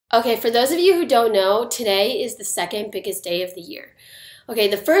Okay, for those of you who don't know, today is the second biggest day of the year. Okay,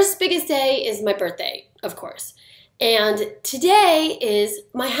 the first biggest day is my birthday, of course. And today is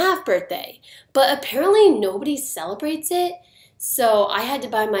my half birthday. But apparently nobody celebrates it, so I had to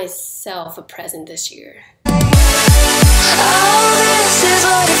buy myself a present this year. Oh, this is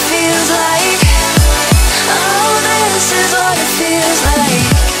what it feels like. Oh, this is what it feels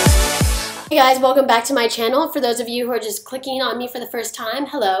like. Hey guys, welcome back to my channel. For those of you who are just clicking on me for the first time,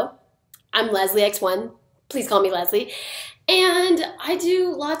 hello. I'm Lesley X1. Please call me Lesley. And I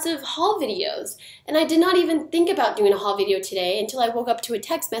do lots of haul videos. And I did not even think about doing a haul video today until I woke up to a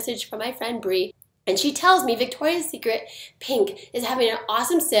text message from my friend Bree. And she tells me Victoria's Secret Pink is having an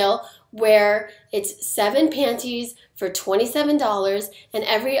awesome sale where it's 7 panties for $27 and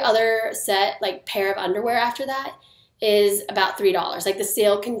every other set, like pair of underwear after that, is about $3. Like the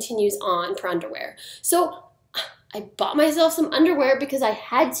sale continues on for underwear. So I bought myself some underwear because I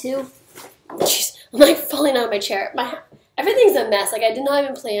had to. Jeez, I'm like falling out of my chair. Everything's a mess. Like I did not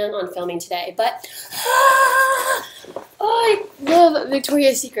even plan on filming today, but I love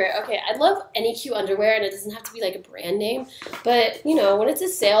Victoria's Secret. Okay, I love any cute underwear, and it doesn't have to be like a brand name, but you know, when it's a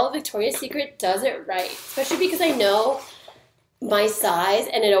sale, Victoria's Secret does it right, especially because I know my size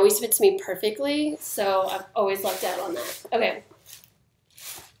and it always fits me perfectly, so I've always lucked out on that. Okay.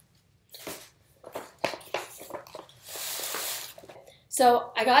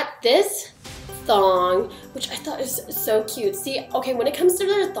 So I got this thong, which I thought was so cute. See, okay, when it comes to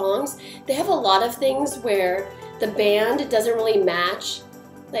their thongs, they have a lot of things where the band doesn't really match,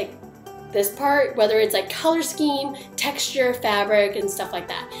 like this part, whether it's like color scheme, texture, fabric, and stuff like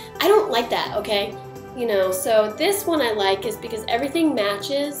that. I don't like that, okay? You know, so this one I like is because everything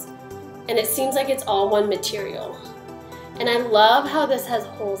matches and it seems like it's all one material. And I love how this has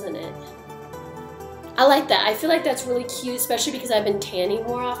holes in it. I like that. I feel like that's really cute, especially because I've been tanning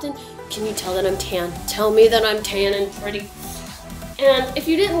more often. Can you tell that I'm tan? Tell me that I'm tan and pretty. And if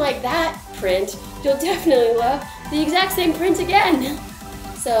you didn't like that print, you'll definitely love the exact same print again.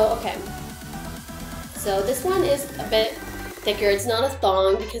 So, okay. So this one is a bit thicker. It's not a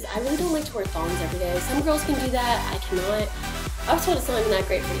thong because I really don't like to wear thongs every day. Some girls can do that. I cannot. I was told it's not even that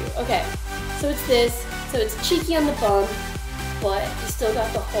great for you. Okay. So it's this. So it's cheeky on the bum, but you still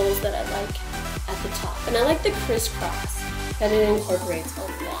got the holes that I like at the top. And I like the crisscross that it incorporates a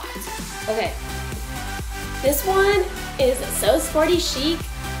lot. Okay. This one is so sporty chic.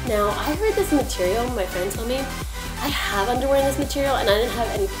 Now, I heard this material, my friend told me, I have underwear in this material and I didn't have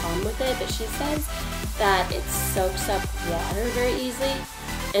any problem with it, but she says that it soaks up water very easily.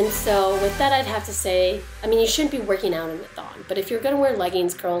 And so with that, I'd have to say, I mean, you shouldn't be working out in a thong, but if you're gonna wear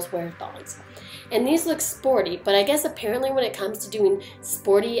leggings, girls wear thongs. And these look sporty, but I guess apparently when it comes to doing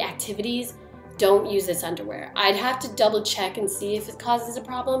sporty activities, don't use this underwear. I'd have to double check and see if it causes a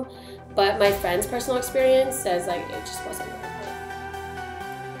problem, but my friend's personal experience says like it just wasn't worth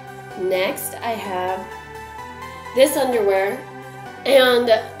it. Next, I have this underwear, and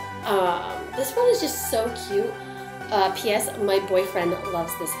this one is just so cute. P.S. My boyfriend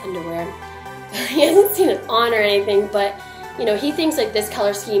loves this underwear. He hasn't seen it on or anything, but you know, he thinks like this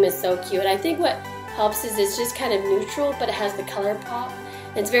color scheme is so cute. And I think what helps is it's just kind of neutral, but it has the color pop.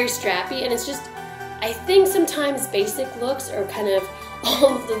 And it's very strappy, and it's just, I think sometimes basic looks are kind of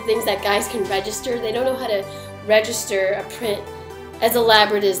all of the things that guys can register. They don't know how to register a print as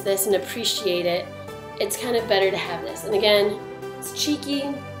elaborate as this and appreciate it. It's kind of better to have this. And again, it's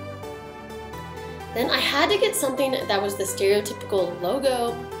cheeky. Then I had to get something that was the stereotypical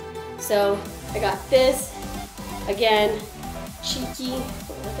logo. So I got this, again, cheeky.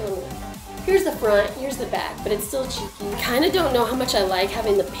 Here's the front, here's the back, but it's still cheeky. Kind of don't know how much I like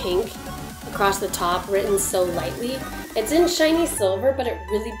having the pink across the top written so lightly. It's in shiny silver, but it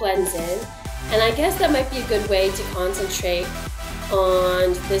really blends in. And I guess that might be a good way to concentrate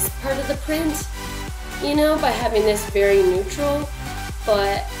on this part of the print, you know, by having this very neutral.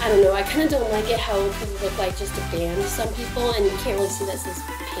 But I don't know, I kind of don't like it how it could look like just a band to some people, and you can't really see this as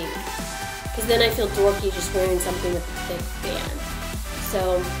pink. Because then I feel dorky just wearing something with a thick band.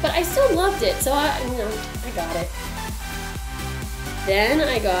 So, but I still loved it, so I got it. Then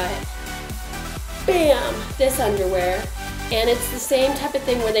I got, bam, this underwear. And it's the same type of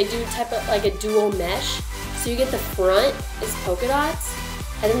thing where they do type of like a dual mesh. So you get the front is polka dots,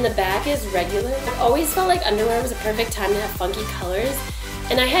 and then the back is regular. I've always felt like underwear was a perfect time to have funky colors,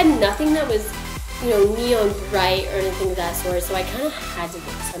 and I had nothing that was, you know, neon bright or anything of that sort, so I kind of had to get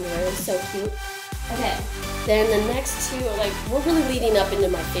this underwear. It was so cute. Okay, then the next two, like, we're really leading up into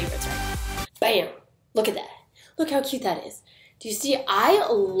my favorites right now. Bam! Look at that. Look how cute that is. Do you see? I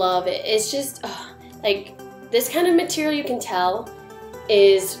love it. It's just, like, this kind of material, you can tell,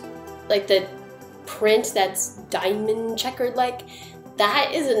 is like the print that's diamond checkered like.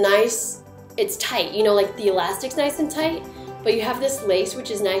 That is a nice, it's tight, you know, like the elastic's nice and tight, but you have this lace which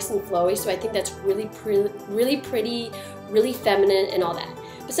is nice and flowy, so I think that's really pretty, really feminine and all that.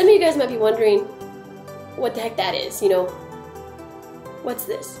 But some of you guys might be wondering what the heck that is, you know? What's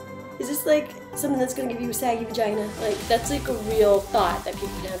this? Is this like something that's gonna give you a saggy vagina? Like, that's like a real thought that people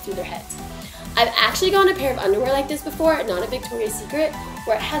can have through their heads. I've actually gotten a pair of underwear like this before, not a Victoria's Secret,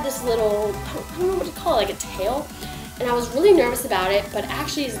 where it had this little, I don't know what to call it, like a tail. And I was really nervous about it, but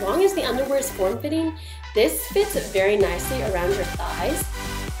actually as long as the underwear is form-fitting, this fits very nicely around your thighs.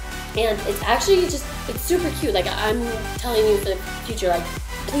 And it's actually just, it's super cute. Like, I'm telling you for the future, like,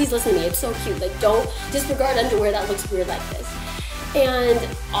 please listen to me, it's so cute. Like, don't disregard underwear that looks weird like this. And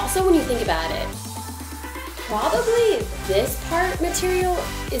also when you think about it, probably this part material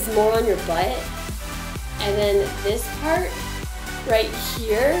is more on your butt, and then this part right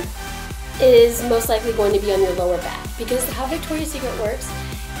here is most likely going to be on your lower back, because how Victoria's Secret works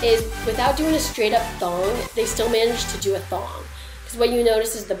is without doing a straight up thong, they still manage to do a thong. Because what you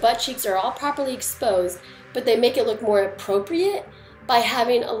notice is the butt cheeks are all properly exposed, but they make it look more appropriate by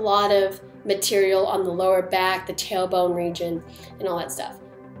having a lot of material on the lower back, the tailbone region, and all that stuff.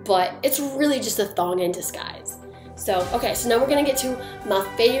 But it's really just a thong in disguise. So, okay, so now we're gonna get to my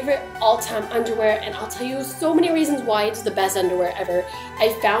favorite all-time underwear, and I'll tell you so many reasons why it's the best underwear ever.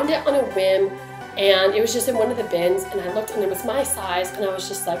 I found it on a whim, and it was just in one of the bins, and I looked and it was my size, and I was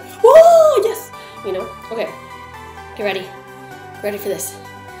just like, whoa, yes! You know? Okay, get ready. Ready for this.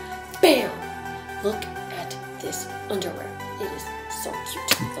 Bam! Look at this underwear. It is so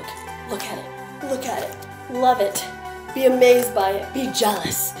cute. Look at it. Look at it. Love it. Be amazed by it. Be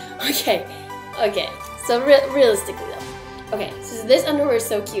jealous. Okay. So realistically though. Okay, so this underwear is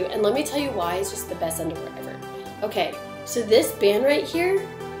so cute, and let me tell you why it's just the best underwear ever. Okay, so this band right here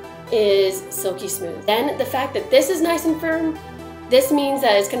is silky smooth. Then the fact that this is nice and firm, this means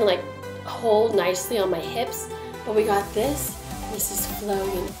that it's gonna like hold nicely on my hips, but we got this. This is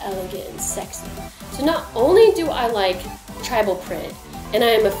flowy and elegant and sexy. So not only do I like tribal print, and I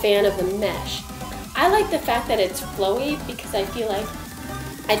am a fan of the mesh, I like the fact that it's flowy because I feel like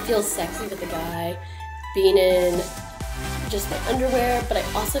I'd feel sexy with a guy being in just my underwear, but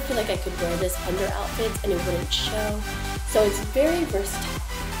I also feel like I could wear this under outfits and it wouldn't show. So it's very versatile.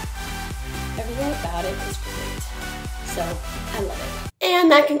 Everything about it is great. So I love it.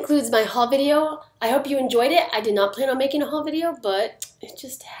 And that concludes my haul video. I hope you enjoyed it. I did not plan on making a haul video, but it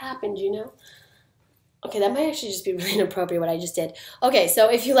just happened, you know? Okay, that might actually just be really inappropriate what I just did. Okay, so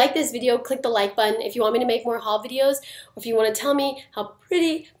if you like this video, click the like button. If you want me to make more haul videos, or if you want to tell me how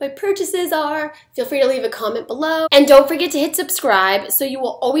pretty my purchases are, feel free to leave a comment below. And don't forget to hit subscribe so you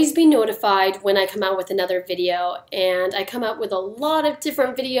will always be notified when I come out with another video. And I come out with a lot of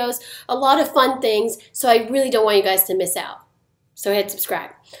different videos, a lot of fun things, so I really don't want you guys to miss out. So hit subscribe.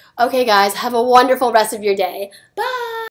 Okay guys, have a wonderful rest of your day. Bye!